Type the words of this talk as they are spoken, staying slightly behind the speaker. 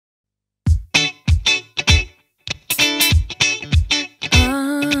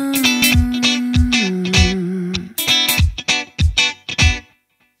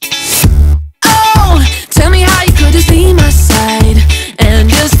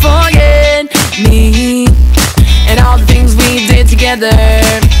together.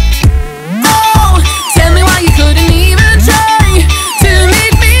 Oh, tell me why you couldn't even try to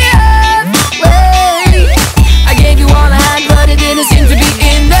meet me halfway. I gave you all I had, but it didn't seem to be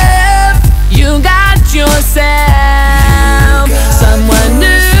enough. You got yourself someone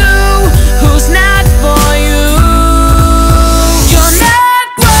new who's not for you. You're not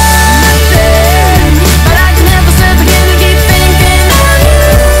worth it, but I can help myself again and keep thinking of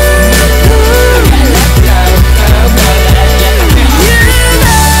you. You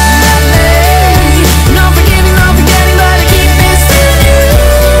love me, no forgiving, no forgetting, but I keep missing you.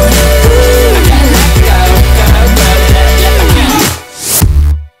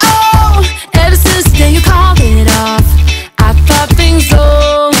 Oh, ever since the day you called it off, I thought things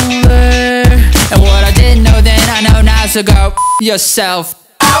over. And what I didn't know then, I know now, so go yourself.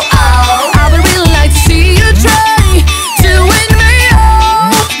 Oh, oh, I would really like to see you try to win me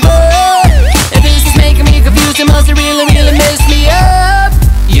over. If this is making me confused, it must really, really mess me up.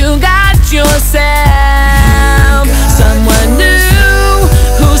 You got yourself someone new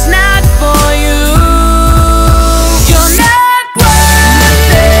who's not for you. You're not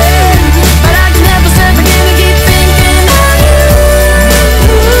worth it, but I can help myself again and keep thinking of you.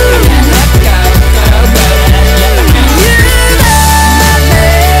 You love me,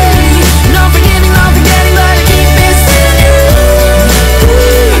 no forgiving, no forgetting, but I keep missing you. I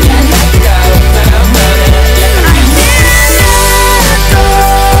can't let go. I can't let go.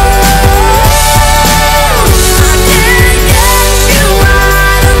 I can't get you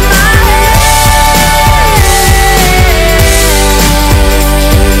out of my head.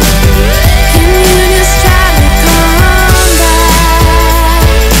 Can you just try to come back?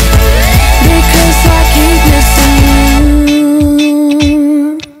 Because I keep missing you.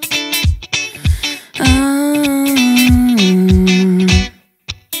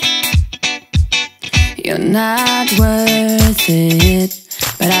 You're not worth it,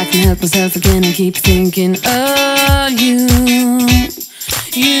 but I can help myself again and keep thinking of you.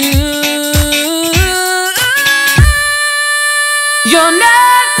 You're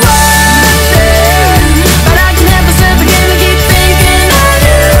not worth it.